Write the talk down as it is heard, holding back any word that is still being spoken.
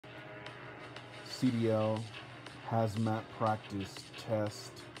Cdl Hazmat practice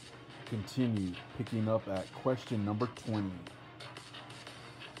test continued, picking up at question number 20.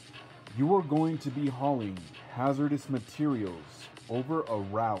 You are going to be hauling hazardous materials over a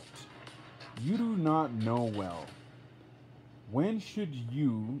route you do not know well. When should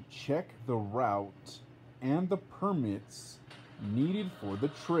you check the route and the permits needed for the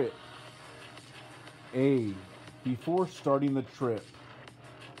trip? A. Before starting the trip.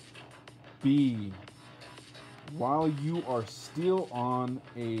 B. While you are still on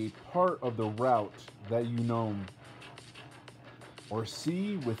a part of the route that you know. Or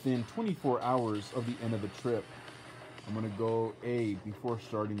C. Within 24 hours of the end of the trip. I'm going to go A. Before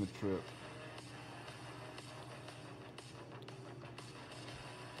starting the trip.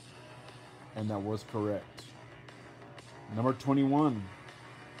 And that was correct. Number 21.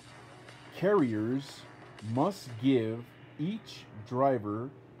 Carriers must give each driver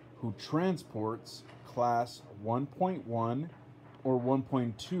who transports class 1.1 or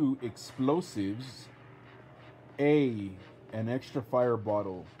 1.2 explosives A. An extra fire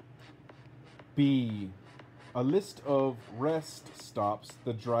bottle. B. A list of rest stops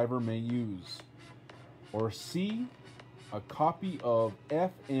the driver may use. Or C. A copy of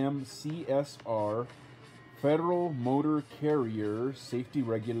FMCSR Federal Motor Carrier Safety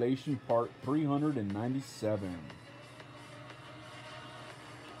Regulation Part 397.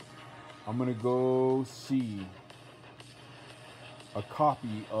 I'm going to go C. A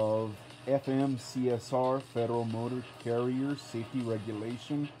copy of FMCSR Federal Motor Carrier Safety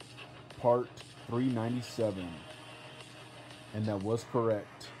Regulation Part 397. And that was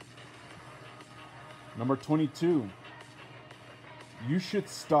correct. Number 22. You should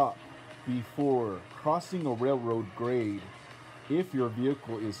stop before crossing a railroad grade if your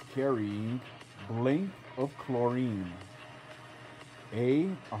vehicle is carrying blank of chlorine. A.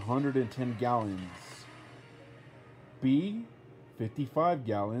 110 gallons. B. 55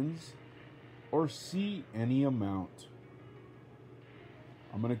 gallons. Or C. Any amount.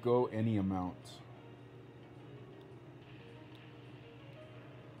 I'm going to go any amount.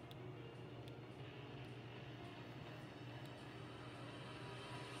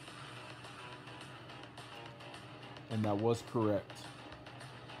 And that was correct.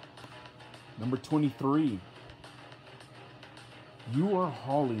 Number 23. You are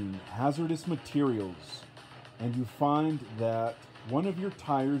hauling hazardous materials and you find that one of your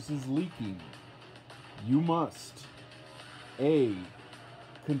tires is leaking. You must A.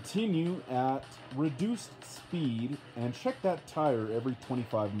 Continue at reduced speed and check that tire every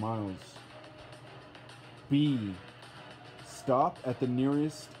 25 miles. B. Stop at the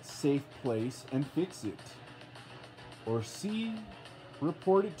nearest safe place and fix it. Or C.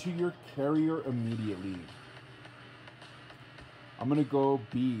 Report it to your carrier immediately. I'm going to go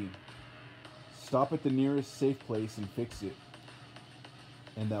B. Stop at the nearest safe place and fix it.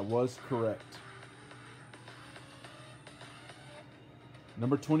 And that was correct.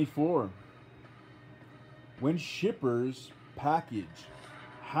 Number 24. When shippers package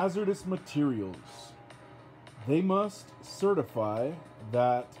hazardous materials, they must certify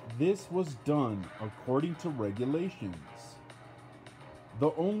that this was done according to regulations.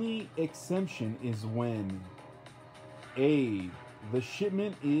 The only exemption is when A. The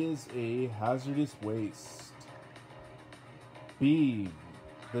shipment is a hazardous waste. B.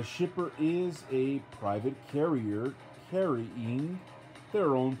 The shipper is a private carrier carrying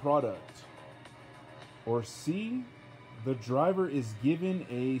their own product. Or C. The driver is given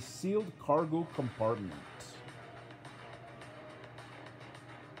a sealed cargo compartment.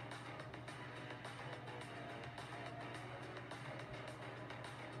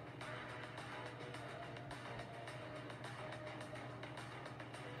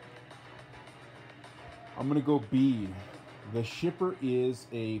 I'm going to go B. The shipper is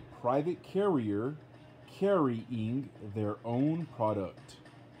a private carrier carrying their own product.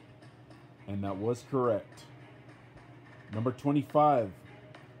 And that was correct. Number 25.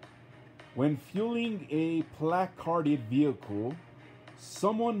 When fueling a placarded vehicle,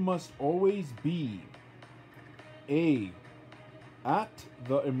 someone must always be A. At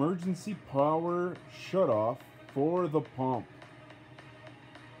the emergency power shutoff for the pump.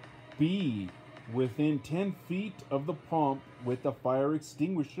 B. Within 10 feet of the pump with a fire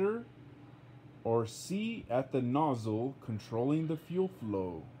extinguisher. Or C. At the nozzle controlling the fuel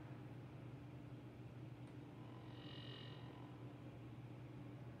flow.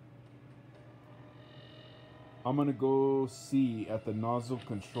 I'm going to go C. At the nozzle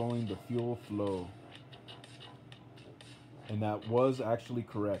controlling the fuel flow. And that was actually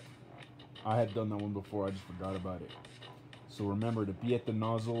correct. I had done that one before, I just forgot about it. So remember to be at the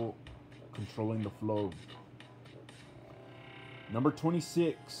nozzle controlling the flow. Number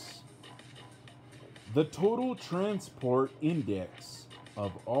 26. The total transport index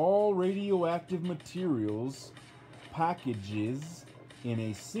of all radioactive materials packages in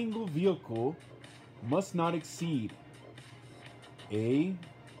a single vehicle must not exceed A,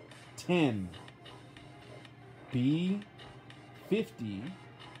 10, B, 50,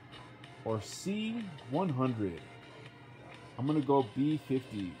 or C, 100. I'm going to go B,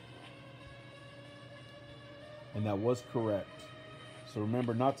 50. And that was correct. So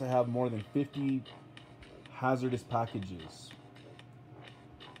remember not to have more than 50 hazardous packages.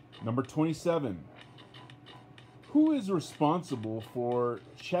 Number 27. Who is responsible for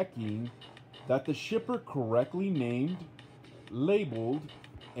checking that the shipper correctly named, labeled,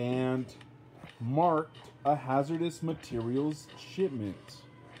 and marked a hazardous materials shipment?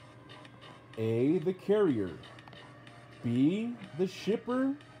 A, the carrier, B, the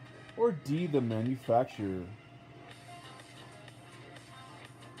shipper, or D, the manufacturer?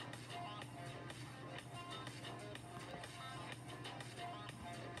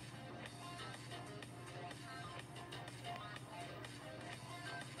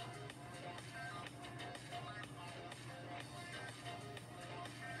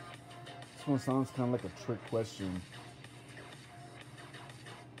 This one sounds kind of like a trick question,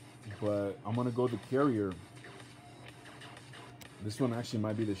 but I'm gonna go the carrier. This one actually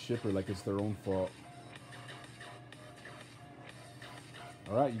might be the shipper, like it's their own fault.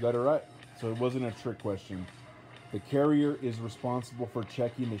 All right, you got it right. So it wasn't a trick question. The carrier is responsible for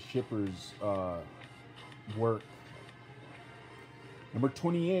checking the shipper's work. Number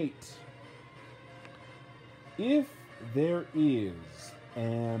 28. If there is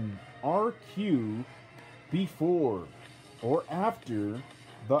an RQ before or after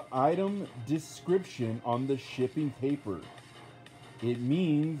the item description on the shipping paper, it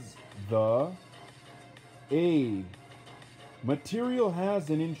means the A, material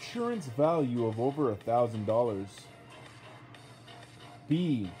has an insurance value of over $1,000.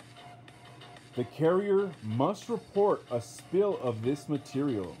 B, the carrier must report a spill of this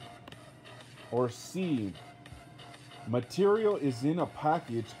material. Or C, material is in a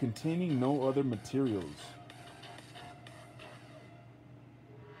package containing no other materials.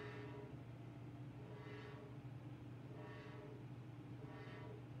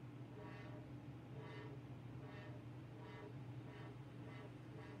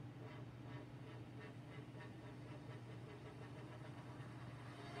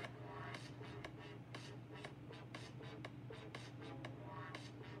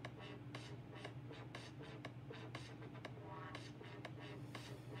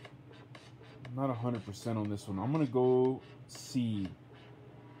 Not 100% on this one. I'm gonna go C.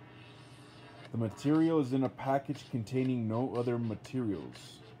 The material is in a package containing no other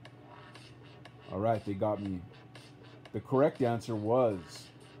materials. All right, they got me. The correct answer was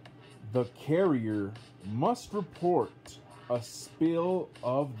the carrier must report a spill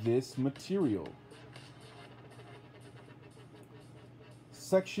of this material.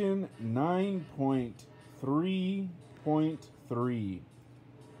 Section 9.3.3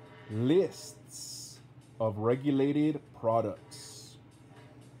 lists of regulated products.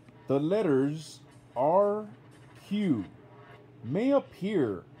 The letters RQ may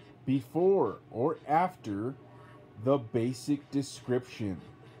appear before or after the basic description.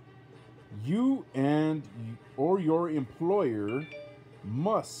 You and or your employer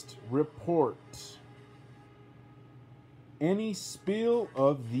must report any spill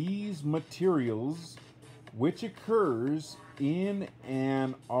of these materials which occurs in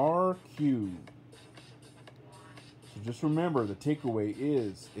an RQ. So just remember, the takeaway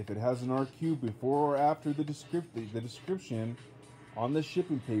is if it has an RQ before or after the description on the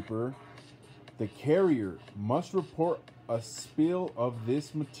shipping paper, the carrier must report a spill of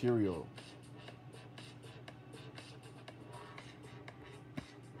this material.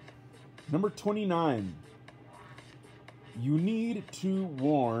 Number 29. You need to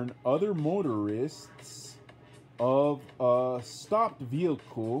warn other motorists of a stopped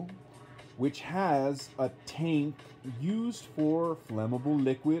vehicle which has a tank used for flammable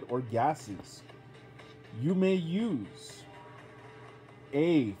liquid or gases. You may use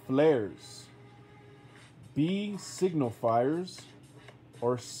A, flares, B, signal fires,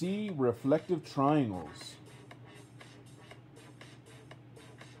 or C, reflective triangles.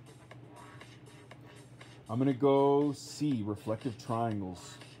 I'm going to go C, reflective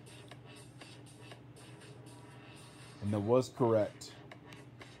triangles. And that was correct.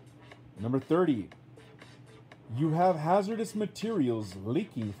 Number 30. You have hazardous materials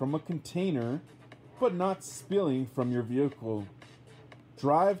leaking from a container, but not spilling from your vehicle.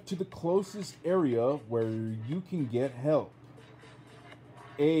 Drive to the closest area where you can get help.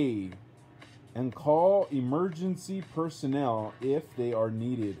 A. And call emergency personnel if they are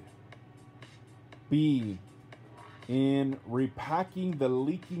needed. B. In repacking the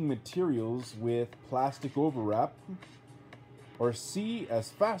leaking materials with plastic overwrap. Or C. As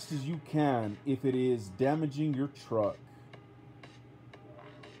fast as you can if it is damaging your truck.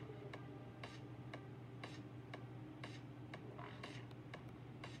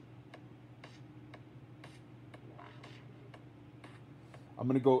 I'm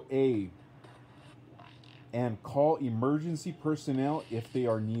going to go A. And call emergency personnel if they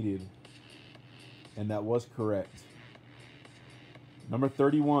are needed. And that was correct. Number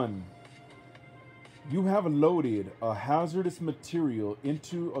 31. You have loaded a hazardous material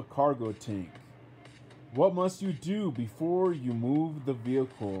into a cargo tank. What must you do before you move the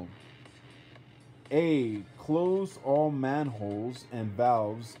vehicle? A. Close all manholes and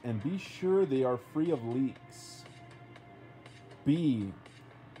valves and be sure they are free of leaks. B.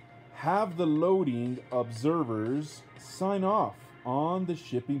 Have the loading observers sign off on the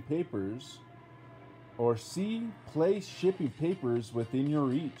shipping papers. Or C. Place shipping papers within your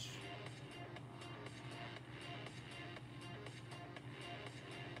reach.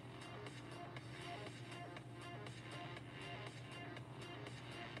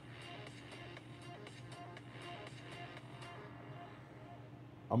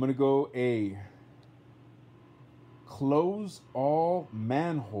 I'm going to go A. Close all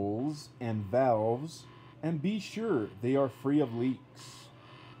manholes and valves and be sure they are free of leaks.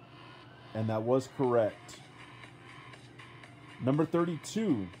 And that was correct. Number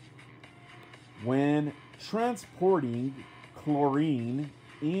 32. When transporting chlorine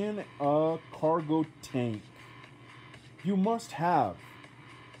in a cargo tank, you must have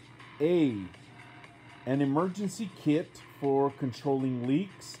A. An emergency kit for controlling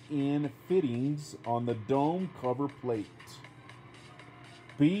leaks in fittings on the dome cover plate.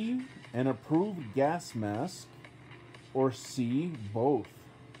 B. An approved gas mask. Or C. Both.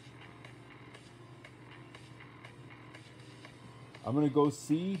 I'm going to go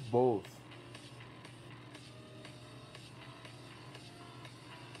C. Both.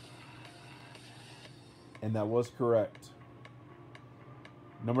 And that was correct.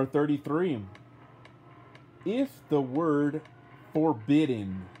 Number 33. If the word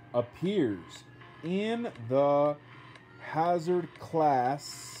forbidden appears in the hazard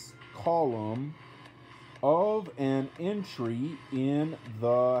class column of an entry in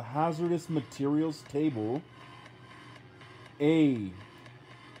the hazardous materials table, A.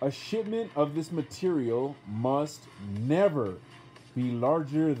 A shipment of this material must never be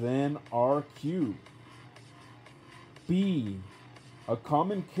larger than RQ. B. A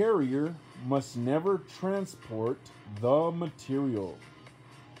common carrier must never transport the material.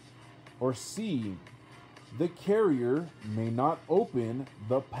 Or C. The carrier may not open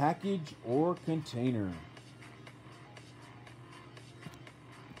the package or container.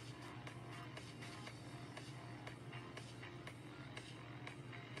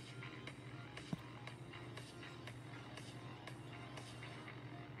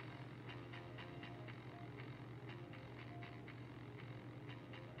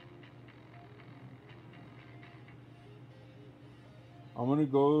 I'm going to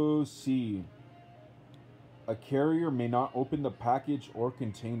go C. A carrier may not open the package or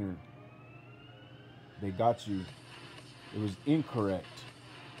container. They got you. It was incorrect.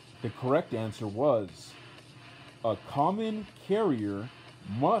 The correct answer was a common carrier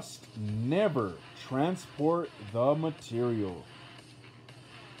must never transport the material.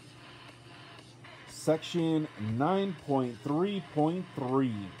 Section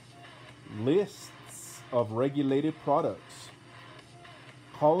 9.3.3 Lists of regulated products.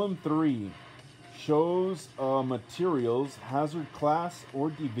 Column 3 shows a material's hazard class or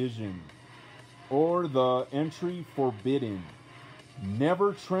division, or the entry forbidden.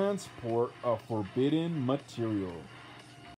 Never transport a forbidden material.